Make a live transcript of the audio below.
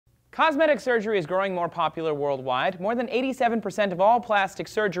Cosmetic surgery is growing more popular worldwide. More than 87% of all plastic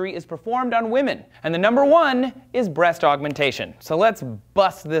surgery is performed on women. And the number one is breast augmentation. So let's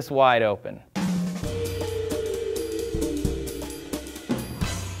bust this wide open.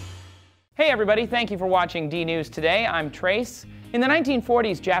 Hey everybody, thank you for watching DNews today. I'm Trace. In the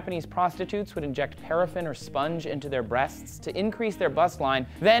 1940s, Japanese prostitutes would inject paraffin or sponge into their breasts to increase their bust line.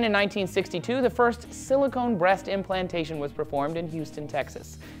 Then in 1962, the first silicone breast implantation was performed in Houston,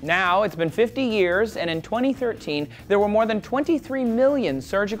 Texas. Now it's been 50 years, and in 2013, there were more than 23 million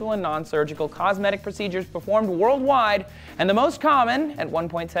surgical and non-surgical cosmetic procedures performed worldwide, and the most common, at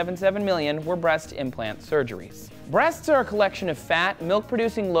 1.77 million, were breast implant surgeries. Breasts are a collection of fat,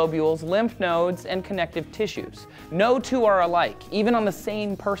 milk-producing lobules, lymph nodes, and connective tissues. No two are alike, even on the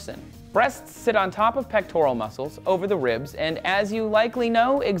same person. Breasts sit on top of pectoral muscles, over the ribs, and as you likely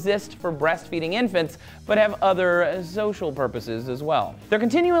know, exist for breastfeeding infants, but have other social purposes as well. They're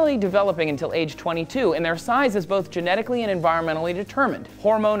continually developing until age 22, and their size is both genetically and environmentally determined.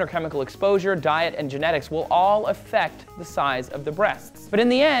 Hormone or chemical exposure, diet, and genetics will all affect the size of the breasts. But in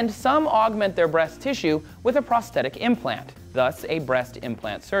the end, some augment their breast tissue with a prosthetic implant, thus a breast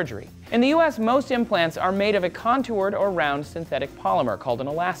implant surgery. In the US, most implants are made of a contoured or round synthetic polymer called an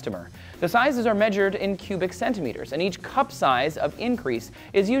elastomer. The sizes are measured in cubic centimeters, and each cup size of increase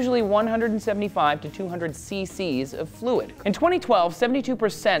is usually 175 to 200 cc's of fluid. In 2012,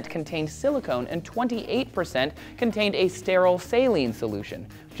 72% contained silicone and 28% contained a sterile saline solution,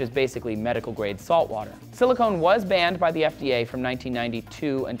 which is basically medical-grade salt water. Silicone was banned by the FDA from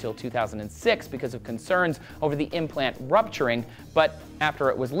 1992 until 2006 because of concerns over the implant rupturing, but after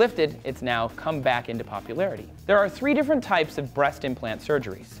it was lifted, it's now come back into popularity. There are three different types of breast implant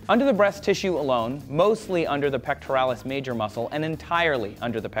surgeries. Under the breast tissue alone, mostly under the pectoralis major muscle, and entirely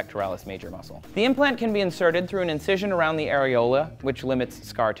under the pectoralis major muscle. The implant can be inserted through an incision around the areola, which limits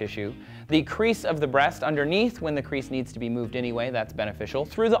scar tissue, the crease of the breast underneath when the crease needs to be moved anyway, that's beneficial,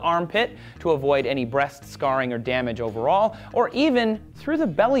 through the armpit to avoid any breast scarring or damage overall, or even through the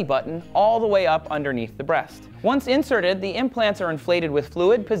belly button all the way up underneath the breast. Once inserted, the implants are inflated with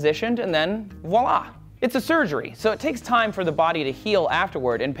fluid, positioned, and then voila! It's a surgery, so it takes time for the body to heal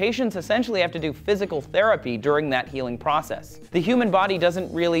afterward, and patients essentially have to do physical therapy during that healing process. The human body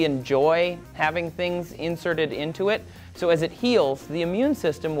doesn't really enjoy having things inserted into it, so as it heals, the immune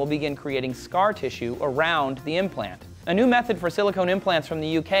system will begin creating scar tissue around the implant. A new method for silicone implants from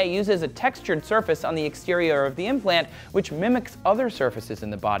the UK uses a textured surface on the exterior of the implant, which mimics other surfaces in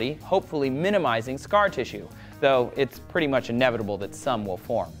the body, hopefully minimizing scar tissue, though it's pretty much inevitable that some will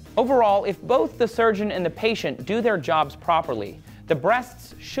form. Overall, if both the surgeon and the patient do their jobs properly, the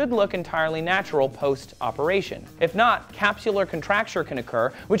breasts should look entirely natural post-operation. If not, capsular contracture can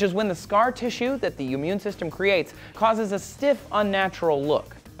occur, which is when the scar tissue that the immune system creates causes a stiff, unnatural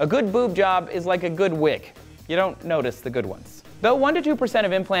look. A good boob job is like a good wig. You don't notice the good ones. Though 1 to 2%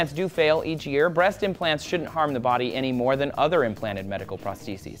 of implants do fail each year, breast implants shouldn't harm the body any more than other implanted medical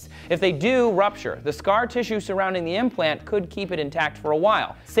prostheses. If they do rupture, the scar tissue surrounding the implant could keep it intact for a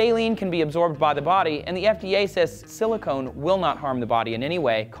while. Saline can be absorbed by the body, and the FDA says silicone will not harm the body in any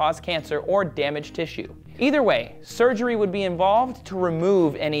way, cause cancer, or damage tissue. Either way, surgery would be involved to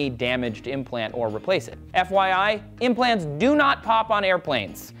remove any damaged implant or replace it. FYI, implants do not pop on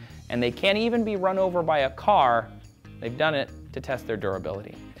airplanes, and they can't even be run over by a car. They've done it to test their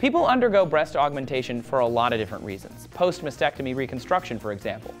durability. People undergo breast augmentation for a lot of different reasons. Post-mastectomy reconstruction, for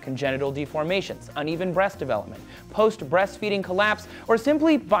example, congenital deformations, uneven breast development, post-breastfeeding collapse, or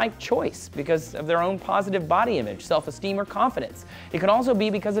simply by choice because of their own positive body image, self-esteem, or confidence. It can also be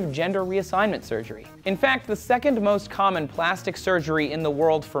because of gender reassignment surgery. In fact, the second most common plastic surgery in the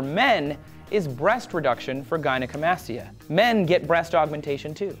world for men is breast reduction for gynecomastia. Men get breast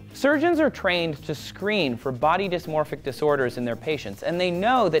augmentation too. Surgeons are trained to screen for body dysmorphic disorders in their patients, and they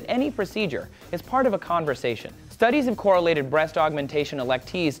know that any procedure is part of a conversation. Studies have correlated breast augmentation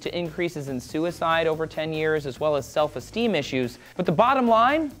electees to increases in suicide over 10 years, as well as self-esteem issues. But the bottom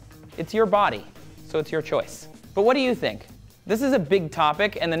line, it's your body, so it's your choice. But what do you think? This is a big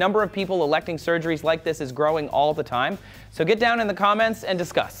topic, and the number of people electing surgeries like this is growing all the time. So get down in the comments and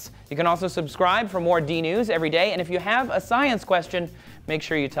discuss. You can also subscribe for more DNews every day, and if you have a science question, make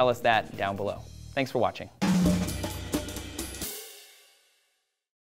sure you tell us that down below. Thanks for watching.